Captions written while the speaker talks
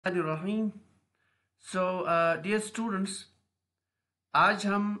Rahim. Dear students, आज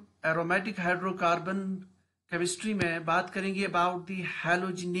हम aromatic hydrocarbon chemistry में बात करेंगे about the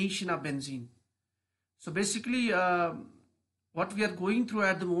halogenation of benzene. So basically, what we are going through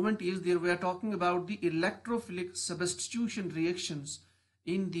at the moment is we are talking about the electrophilic substitution reactions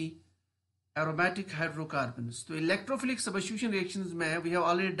in the aromatic hydrocarbons. So electrophilic substitution reactions में we have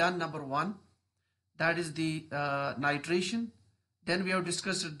already done number one, that is the nitration. Then we have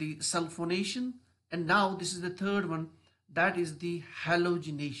discussed the sulfonation, and now this is the third one, that is the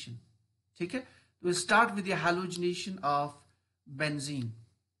halogenation. Okay, we'll start with the halogenation of benzene.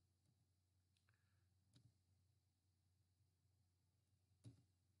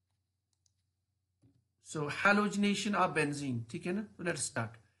 So halogenation of benzene. Okay, na? So let's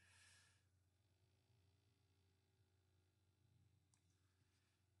start.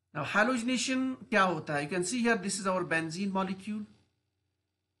 Now halogenation क्या होता है? You can see here this is our benzene molecule,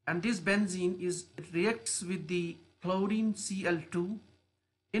 and this benzene it reacts with the chlorine Cl2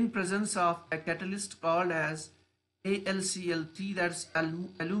 in presence of a catalyst called as AlCl3, that's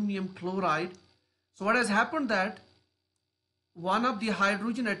aluminum chloride. So what has happened that one of the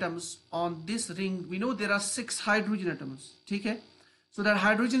hydrogen atoms on this ring, we know there are 6 hydrogen atoms, okay? So that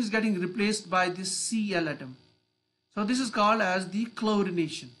hydrogen is getting replaced by this Cl atom. So this is called as the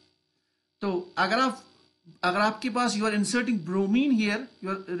chlorination. तो अगर आपके पास you are inserting bromine here, you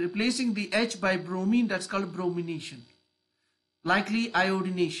are replacing the H by bromine, that's called bromination, likely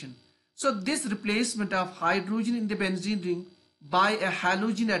iodination. So this replacement of hydrogen in the benzene ring by a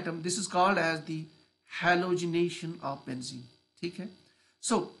halogen atom, this is called as the halogenation of benzene. Okay?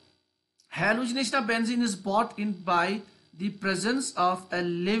 So halogenation of benzene is brought in by the presence of a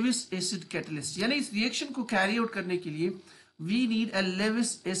Lewis acid catalyst. यानी इस reaction को carry out करने के लिए we need a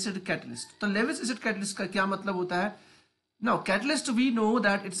Lewis acid catalyst. तो Lewis acid catalyst का क्या मतलब होता है? Now catalyst we know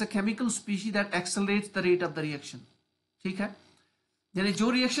that it's a chemical species that accelerates the rate of the reaction. ठीक है, यानी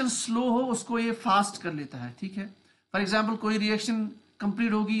जो reaction slow हो उसको ये fast कर लेता है. ठीक है, for example कोई reaction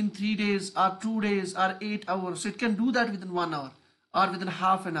complete होगी in 3 days or 2 days or 8 hours, so it can do that within 1 hour or within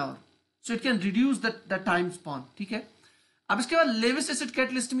half an hour. So it can reduce the time span. ठीक है, अब इसके बाद Lewis acid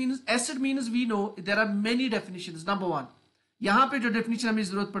catalyst means we know there are many definitions. Number one, यहाँ पे जो definition हमें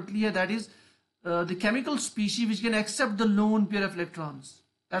जरूरत पड़ती है, that is the chemical species which can accept the lone pair of electrons,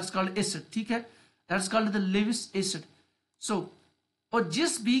 that's called acid. ठीक है, that's called the Lewis acid. So और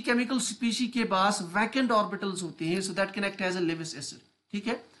जिस भी chemical species के पास vacant orbitals होते हैं, so that can act as a Lewis acid. ठीक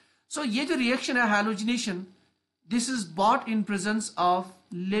है, so ये जो reaction है halogenation, this is brought in presence of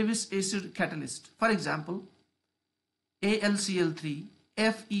Lewis acid catalyst. For example AlCl3,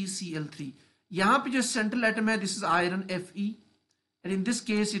 FeCl3. यहाँ पे जो central atom है, this is iron Fe, and in this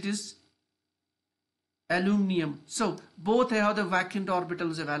case it is aluminum. So both have the vacant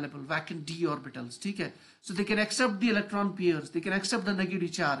orbitals available, vacant d orbitals. ठीक है, so they can accept the electron pairs, they can accept the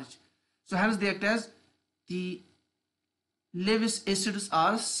negative charge, so hence they act as the Lewis acids,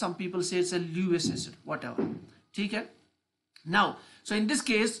 or some people say it's a Lewis acid, whatever. ठीक है, now so in this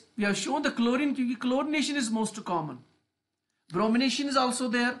case we have shown the chlorine क्योंकि chlorination is most common. Bromination is also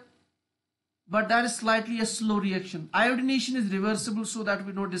there, but that is slightly a slow reaction. Iodination is reversible, so that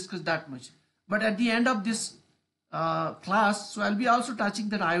we don't discuss that much. But at the end of this class, so I'll be also touching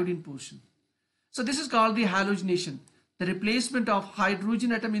that iodine portion. So this is called the halogenation, the replacement of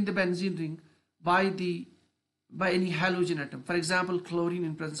hydrogen atom in the benzene ring by any halogen atom. For example, chlorine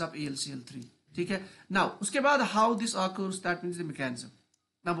in presence of AlCl3. ठीक है, now उसके बाद how this occurs, that means the mechanism.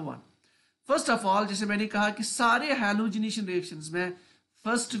 Number one, first of all, जैसे मैंने कहा कि सारे halogenation reactions में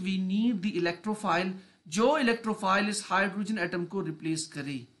first we need the electrophile, जो electrophile इस hydrogen atom को replace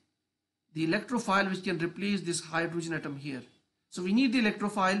करे, the electrophile which can replace this hydrogen atom here. So we need the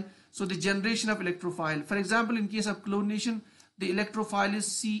electrophile, so the generation of electrophile. For example, in case of chlorination, the electrophile is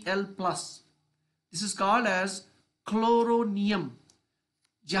Cl+. This is called as chloronium.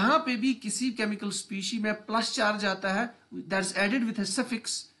 जहाँ पे भी किसी chemical species में plus charge आता है, that's added with a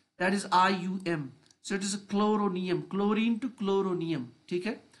suffix, that is IUM. So it is a chloronium, chlorine to chloronium. ठीक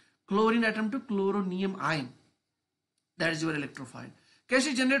है, chlorine atom to chloronium ion, that is your electrophile.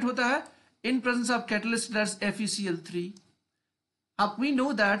 कैसे generate होता है? In presence of catalyst, that's FeCl3. We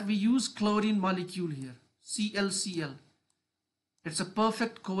know that we use chlorine molecule here, ClCl. It's a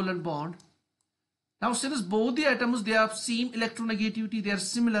perfect covalent bond. Now since both the atoms, they have same electronegativity, they are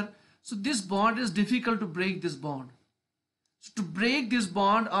similar, so this bond is difficult to break this bond. So to break this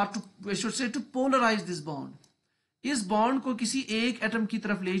bond, or to, I should say, to polarize this bond, इस bond को किसी एक atom की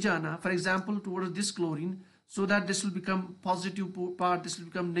तरफ ले जाना, for example towards this chlorine, so that this will become positive part, this will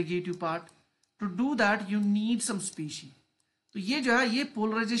become negative part. To do that, you need some species. तो ये जो है ये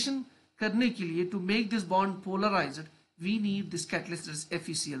पोलराइजेशन करने के लिए to make this bond polarised we need this catalyst as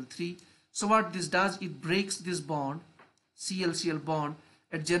FeCl3. So what this does, it breaks this bond, Cl-Cl bond,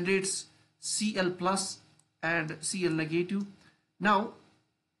 it generates Cl plus and Cl negative. Now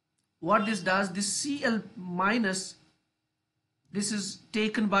what this does, this Cl minus, this is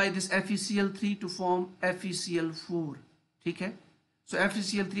taken by this FeCl3 to form FeCl4. ठीक है? So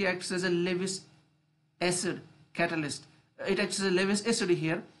FeCl3 acts as a Lewis acid catalyst. It acts as a Lewis acid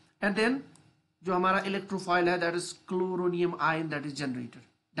here, and then जो हमारा electrophile है that is chloronium ion that is generated.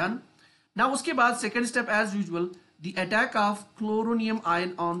 Done. Now उसके बाद second step as usual the attack of chloronium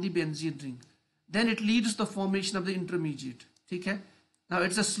ion on the benzene ring, then it leads the formation of the intermediate. ठीक है. Now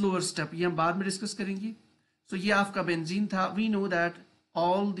it's a slower step, ये हम बाद में discuss करेंगे. सो ये आपका बेंजीन था. We know that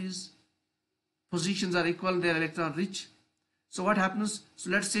all this positions are equal, they are electron rich. So what happens, so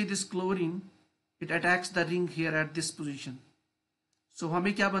let's say this chlorine, it attacks the ring here at this position. So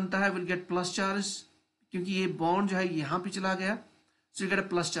हमें क्या बनता है, will get plus charge क्योंकि ये bond जो है यहाँ पे चला गया. So you get a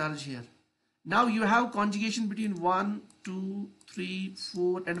plus charge here. Now you have conjugation between 1, 2, 3,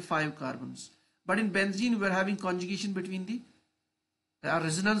 4 and 5 carbons. But in benzene we are having conjugation between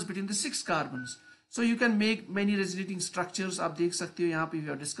resonance between the 6 carbons. So you can make many resonating structures. आप देख सकते हो यहाँ पे we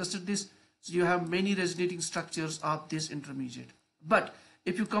have discussed this. So you have many resonating structures of this intermediate. But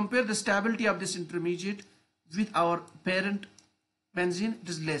if you compare the stability of this intermediate with our parent benzene, it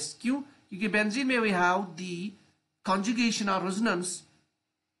is less. क्यों? क्योंकि benzene में we have the conjugation or resonance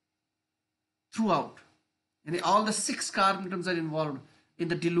throughout. And all the 6 carbon atoms are involved in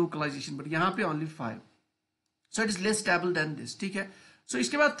the delocalization. But यहाँ पे only 5. So it is less stable than this. ठीक है? So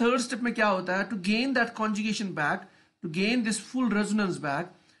इसके बाद third step में क्या होता है? To gain that conjugation back, to gain this full resonance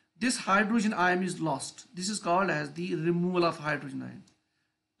back, this hydrogen ion is lost. This is called as the removal of hydrogen ion.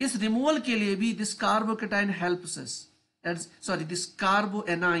 इस removal के लिए भी this carbocation helps us. This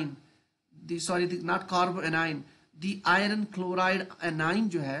carboanion, not carboanion, the iron chloride anion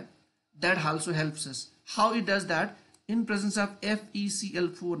जो है, that also helps us. How it does that? In presence of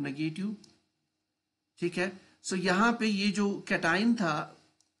FeCl4 negative. ठीक है? So यहाँ पे ये जो cation था,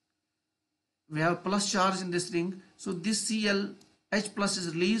 we have plus charge in this ring. So this H plus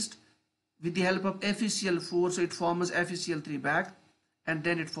is released with the help of FeCl4, so it forms FeCl3 back, and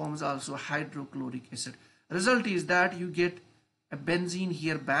then it forms also hydrochloric acid. Result is that you get a benzene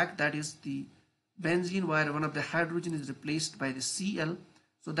here back, that is the benzene where one of the hydrogen is replaced by the Cl,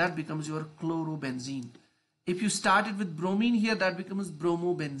 so that becomes your chlorobenzene. If you started with bromine here, that becomes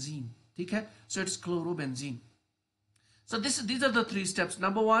bromobenzene. Okay? So it's chlorobenzene. So these are the 3 steps.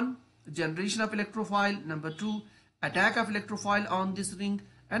 Number 1, generation of electrophile. Number 2, attack of electrophile on this ring.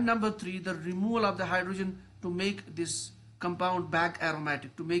 And number 3, the removal of the hydrogen to make this compound back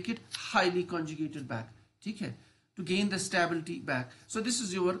aromatic, to make it highly conjugated back. Okay? To gain the stability back. So this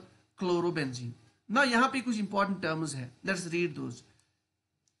is your chlorobenzene. Now यहाँ पे कुछ important terms है. Let's read those.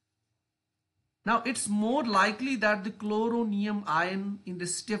 Now it's more likely that the chloronium ion in the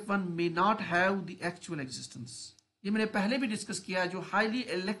step 1 may not have the actual existence. ये मैंने पहले भी discuss किया, जो highly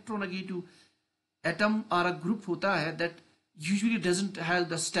electronegative atom or a group होता है that usually doesn't have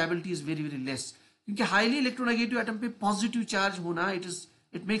the stability is very less. क्योंकि highly electronegative atom पे positive charge होना,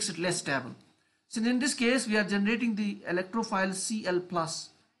 it makes it less stable. So in this case we are generating the electrophile Cl plus.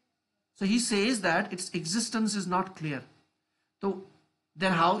 So he says that its existence is not clear. So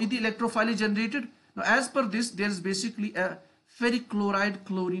then how is the electrophile is generated? Now as per this, there is basically a ferric chloride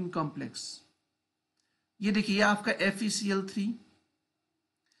chlorine complex. ये देखिए ये आपका FeCl3.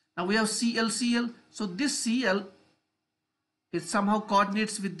 Now we have Cl. So this Cl, it somehow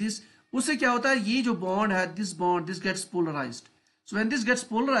coordinates with this. उससे क्या होता है, ये जो bond है, this gets polarized. So when this gets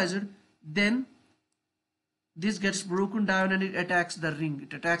polarized, then this gets broken down and it attacks the ring.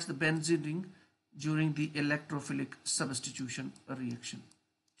 It attacks the benzene ring during the electrophilic substitution reaction.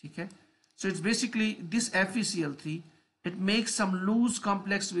 Okay? So it's basically this FeCl3. It makes some loose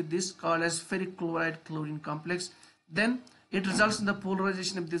complex with this called as ferric chloride chlorine complex. Then it results in the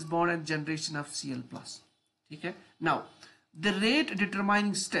polarization of this bond and generation of Cl+. Okay? Now, the rate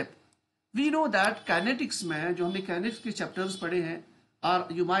determining step. We know that kinetics में जो हमने kinetics के chapters पढ़े हैं, or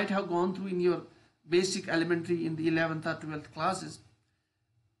you might have gone through in your basic elementary in the 11th or 12th classes,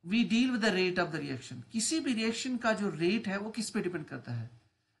 we deal with the rate of the reaction. किसी भी reaction का जो rate है वो किस पे depend करता है.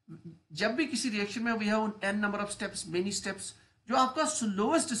 जब भी किसी reaction में we have n number of steps, many steps, जो आपका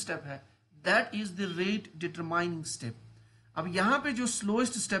slowest step है, that is the rate determining step. अब यहाँ पे जो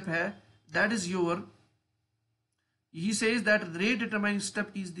slowest step है, that is your, he says that rate determining step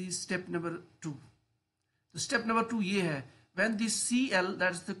is the step number 2. The step number 2 ये है, when the Cl,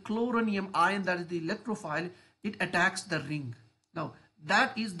 that is the chloronium ion, that is the electrophile, it attacks the ring. Now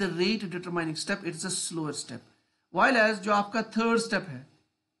that is the rate determining step. It's a slower step. While as जो आपका third step है,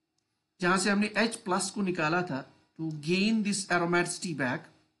 जहां से हमने H plus को निकाला था to gain this aromaticity back,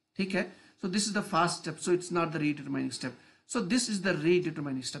 ठीक है, so this is the fast step, so it's not the rate determining step. So this is the rate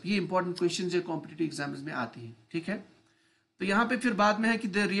determining step. ये important questions है competitive exams में आते हैं, ठीक है. तो यहाँ पे फिर बाद में है कि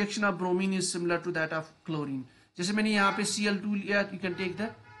the reaction of bromine is similar to that of chlorine. जैसे मैंने यहाँ पे Cl2 लिया, you can take the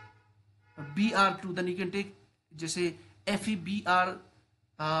Br2, then you can take जैसे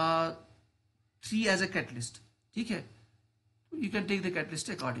FeBr3 as a catalyst, ठीक है. You can take the catalyst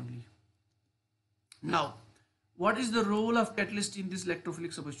accordingly. Now, what is the role of catalyst in this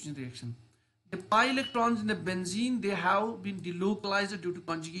electrophilic substitution reaction? The pi electrons in the benzene, they have been delocalized due to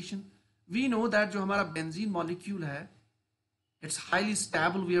conjugation. We know that जो हमारा benzene molecule है, it's highly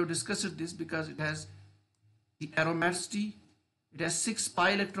stable. We have discussed this because it has the aromaticity. It has 6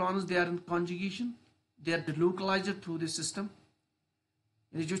 pi electrons. They are in conjugation. They are delocalized through this system.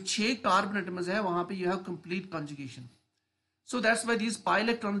 यानी जो 6 carbon atoms है वहाँ पे you have complete conjugation. So that's why these pi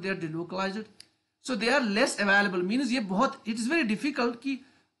electrons, they are delocalized. So they are less available. Means ये बहुत, it is very difficult कि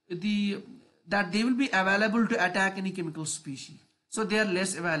that they will be available to attack any chemical species. So they are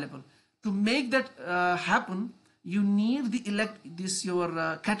less available. To make that happen, you need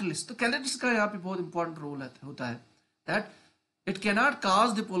your catalyst. तो catalyst का यहाँ पे बहुत important role होता है. That it cannot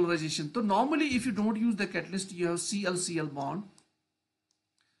cause the polarization. तो normally if you don't use the catalyst, you have Cl-Cl bond.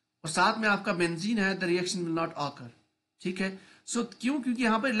 और साथ में आपका benzene है, the reaction will not occur. ठीक है. So क्यों? क्योंकि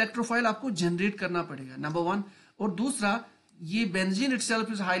यहाँ पर इलेक्ट्रोफाइल आपको जनरेट करना पड़ेगा, नंबर 1. और दूसरा, ये benzene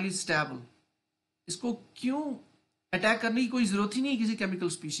itself is highly stable. इसको क्यों अटैक करने की कोई जरूरत ही नहीं किसी केमिकल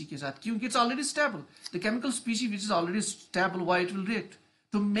स्पीशी के साथ, क्योंकि it's already stable. The chemical species which is already stable, why it will react.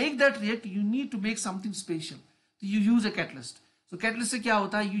 To make that react, you need to make something special. तो you use a catalyst. So catalyst से क्या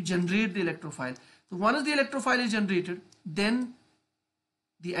होता है? You generate the electrophile. तो once the electrophile is generated, then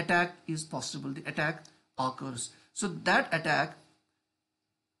the attack is possible, the attack occurs. So that attack,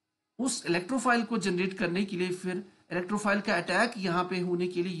 उस electrophile को generate करने के लिए, फिर इलेक्ट्रोफाइल का अटैक यहां पे होने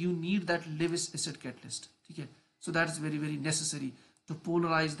के लिए, you need that Lewis acid catalyst. ठीक है. So that is very very necessary to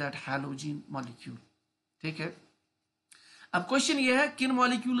polarise that halogen molecule. ठीक है. अब क्वेश्चन ये है, किन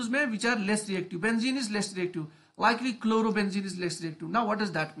मॉलिक्यूल्स में which are less reactive? Benzene is less reactive, likely chlorobenzene is less reactive. Now what does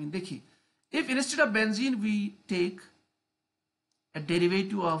that mean? देखिए, if instead of benzene we take a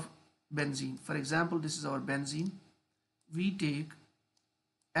derivative of benzene, for example this is our benzene, we take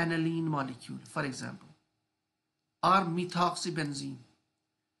aniline molecule, for example, or methoxybenzene.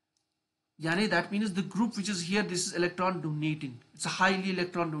 Yani that means the group which is here, this is electron donating. It's highly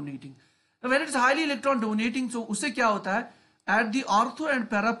electron donating. Now when it is highly electron donating, so usse kya hota hai? At the ortho and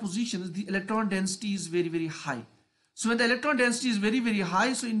para positions, the electron density is very very high. So when the electron density is very very high,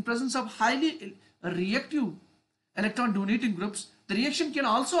 so in presence of highly reactive electron donating groups, the reaction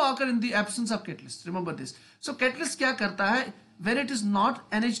can also occur in the absence of catalyst. Remember this. So catalyst kya karta hai? When it is not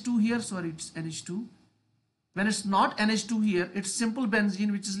NH2 here, sorry, it's NH2. When it's not NH2 here, it's simple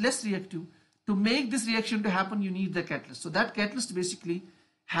benzene which is less reactive. To make this reaction to happen, you need the catalyst. So that catalyst basically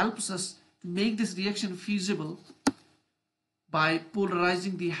helps us to make this reaction feasible by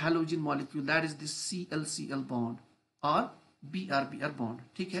polarizing the halogen molecule. That is this Cl-Cl bond or Br-Br bond.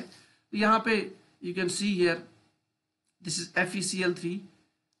 ठीक है. तो यहाँ पे you can see here, this is FeCl3.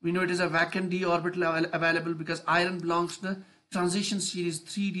 We know it is a vacant d orbital available because iron belongs to the transition series,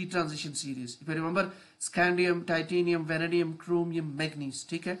 3D transition series. If you remember, scandium, titanium, vanadium, chromium, manganese.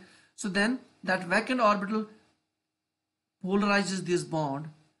 ठीक है. So then that vacant orbital polarizes this bond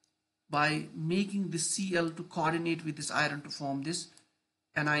by making this Cl to coordinate with this iron to form this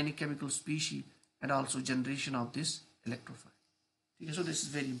anionic chemical species and also generation of this electrophile. Okay, so this is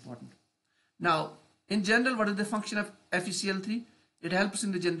very important. Now, in general, what is the function of FeCl3? It helps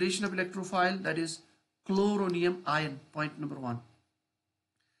in the generation of electrophile, that is chloronium ion, point number 1.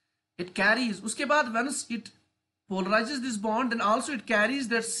 It carries, uske baad once it polarizes this bond, then also it carries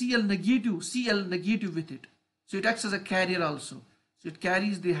that Cl negative with it. So it acts as a carrier also. So it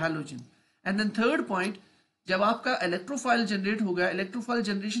carries the halogen. And then third point, जब आपका electrophile generate होगा, electrophile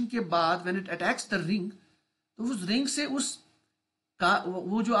generation के बाद when it attacks the ring, तो उस ring से उस का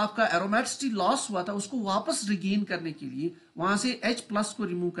वो जो आपका aromaticity loss हुआ था उसको वापस regain करने के लिए, वहां से H plus को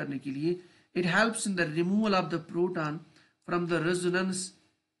remove करने के लिए, it helps in the removal of the proton from the resonance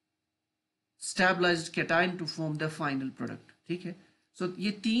stabilized cation to form the final product. ठीक है. So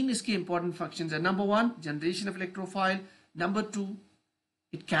ये तीन इसके important functions है. Number 1, generation of electrophile. Number 2,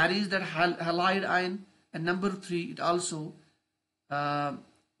 it carries that halide ion. And number 3, it also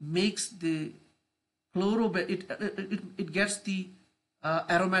makes the it gets the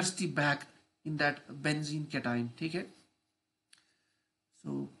aromaticity back in that benzene cation, ठीक है.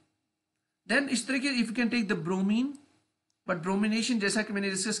 So then इस तरह के if you can take the bromine, but bromination जैसा कि मैंने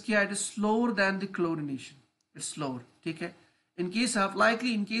discuss किया, it is slower than the chlorination, it's slower, ठीक है. In case of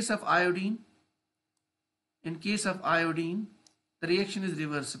likely in case of iodine, the reaction is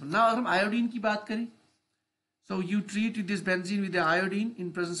reversible. Now अगर हम iodine की बात करें, so you treat this benzene with the iodine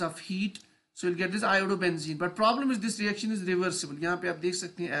in presence of heat, so you'll get this iodobenzene. But problem is this reaction is reversible. यहाँ पे आप देख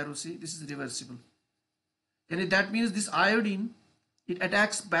सकते हैं arrow से, this is reversible. And that means this iodine, it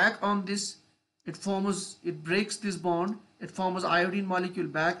attacks back on this, it breaks this bond, it forms iodine molecule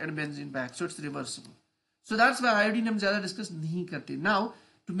back and benzene back, so it's reversible. So that's why iodine हम ज़्यादा discuss नहीं करते. Now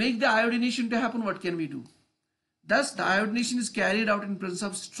to make the iodination to happen, what can we do? Thus the iodination is carried out in presence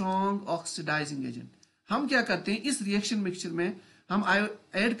of strong oxidizing agent. हम क्या करते हैं, इस reaction mixture में हम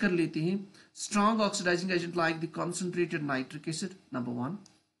add कर लेते हैं strong oxidizing agent like the concentrated nitric acid, number 1,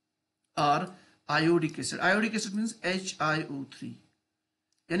 or iodic acid. Iodic acid means HiO3.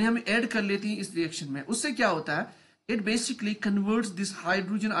 यानी हम ऐड कर लेते हैं इस रिएक्शन में. उससे क्या होता है, it basically converts this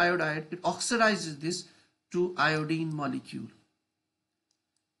hydrogen iodide, it oxidizes this to iodine molecule.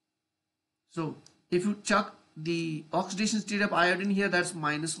 So if you check the oxidation state of iodine here, that's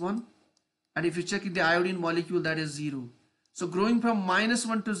 -1, and if you check in the iodine molecule, that is 0. So growing from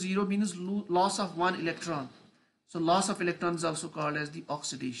 -1 to 0 means loss of 1 electron. So loss of electron is also called as the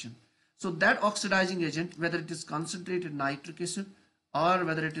oxidation. So that oxidizing agent, whether it is concentrated nitric acid or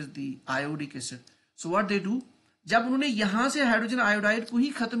whether it is the iodic acid, so what they do, जब उन्होंने यहाँ से hydrogen iodide को ही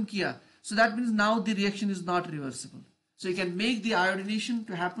खत्म किया, so that means now the reaction is not reversible. So you can make the iodination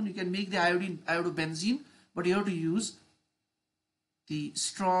to happen, you can make the iodobenzene, but you have to use the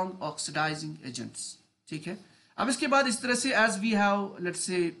strong oxidizing agents. ठीक है. अब इसके बाद इस तरह से, as we have, let's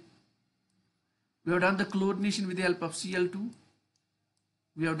say we have done the chlorination with the help of Cl2,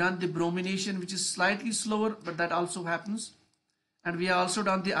 we have done the bromination, which is slightly slower, but that also happens, and we have also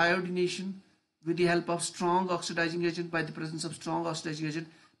done the iodination with the help of strong oxidizing agent, by the presence of strong oxidizing agent.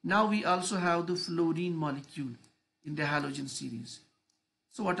 Now we also have the fluorine molecule in the halogen series.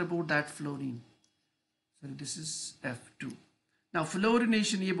 So what about that fluorine? So this is F2. Now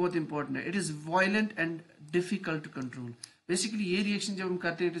fluorination, ये बहुत important है. It is violent and difficult to control. Basically ये reaction जब हम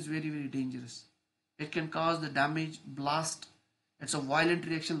करते हैं, it is very very dangerous. It can cause the damage, blast. It's a violent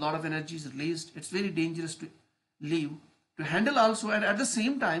reaction, lot of energy is released. It's very dangerous to leave, to handle also, and at the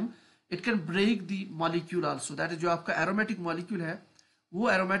same time it can break the molecule also. That is जो आपका aromatic molecule है, वो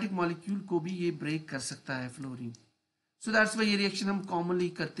aromatic molecule को भी ये break कर सकता है fluorine. So that's why ये reaction हम commonly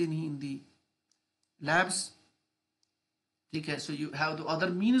करते नहीं in the labs. ठीक है. So you have the other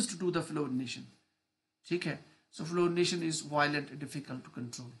means to do the fluorination. ठीक है. So fluorination is violent and difficult to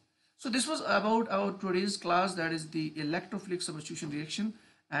control. So this was about our today's class, that is the electrophilic substitution reaction,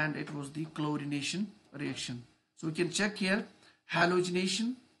 and it was the chlorination reaction. So we can check here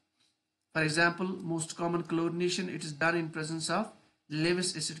halogenation. For example, most common chlorination, it is done in presence of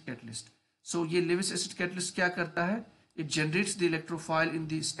Lewis acid catalyst. So ये Lewis acid catalyst क्या करता है? It generates the electrophile in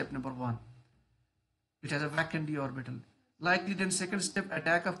the step number 1. It has a vacant d orbital. Likely then second step,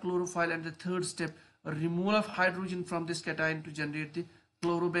 attack of chlorophyll, and the third step, a removal of hydrogen from this cation to generate the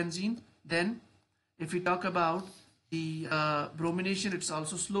chlorobenzene. Then if we talk about the bromination, it's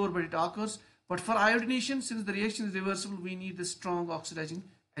also slower, but it occurs. But for iodination, since the reaction is reversible, we need the strong oxidizing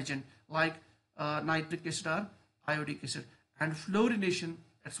agent like nitric acid or iodic acid. And fluorination,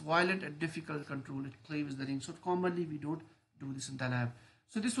 it's violent and difficult to control. It cleaves the ring. So commonly we don't do this in the lab.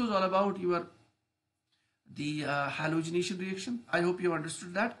 So this was all about the halogenation reaction. I hope you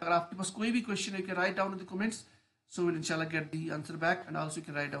understood that. अगर आपके पास कोई भी question है, you can write down in the comments. So we'll inshallah get the answer back, and also you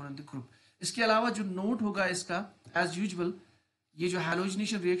can write down in the group. इसके अलावा जो note होगा इसका, as usual, ये जो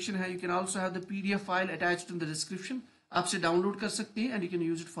halogenation reaction है, you can also have the PDF file attached in the description. आप से download कर सकते हैं, and you can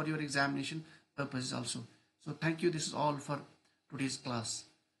use it for your examination purposes also. So thank you. This is all for today's class.